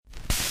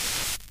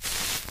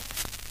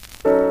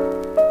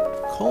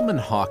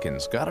Coleman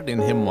Hawkins got it in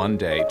him one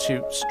day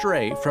to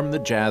stray from the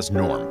jazz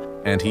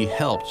norm, and he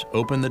helped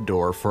open the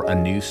door for a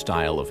new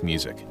style of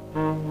music.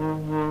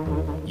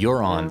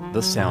 You're on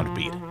The Sound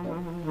Beat.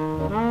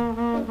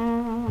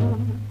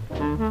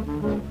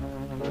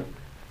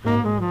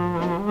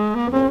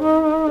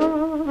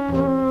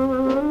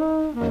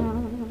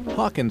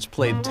 Hawkins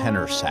played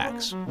tenor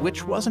sax,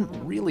 which wasn't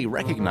really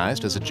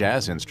recognized as a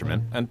jazz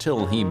instrument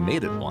until he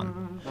made it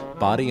one.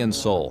 Body and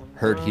Soul,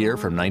 heard here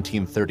from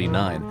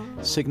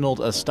 1939,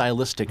 signaled a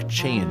stylistic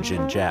change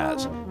in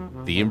jazz.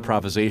 The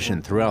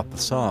improvisation throughout the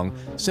song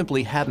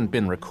simply hadn't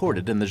been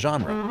recorded in the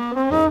genre.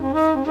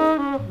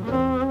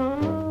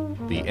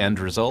 The end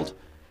result?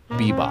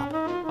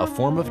 Bebop, a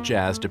form of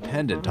jazz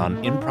dependent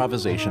on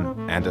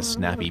improvisation and a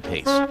snappy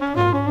pace.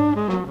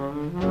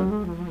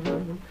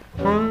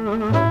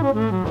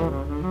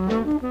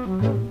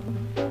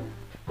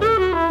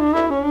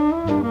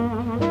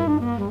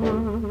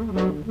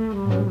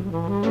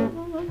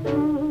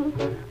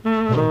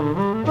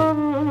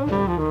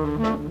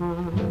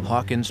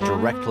 Hawkins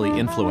directly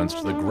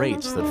influenced the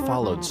greats that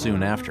followed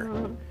soon after.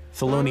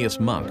 Thelonious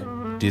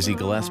Monk, Dizzy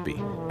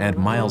Gillespie, and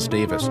Miles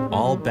Davis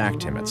all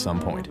backed him at some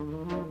point.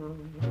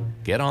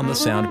 Get on The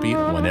Sound Beat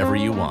whenever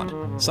you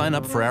want. Sign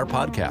up for our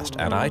podcast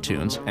at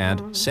iTunes and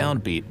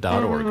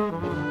soundbeat.org.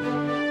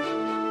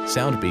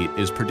 Soundbeat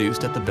is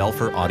produced at the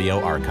Belfer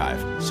Audio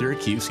Archive,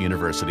 Syracuse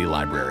University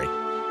Library.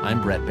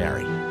 I'm Brett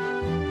Barry.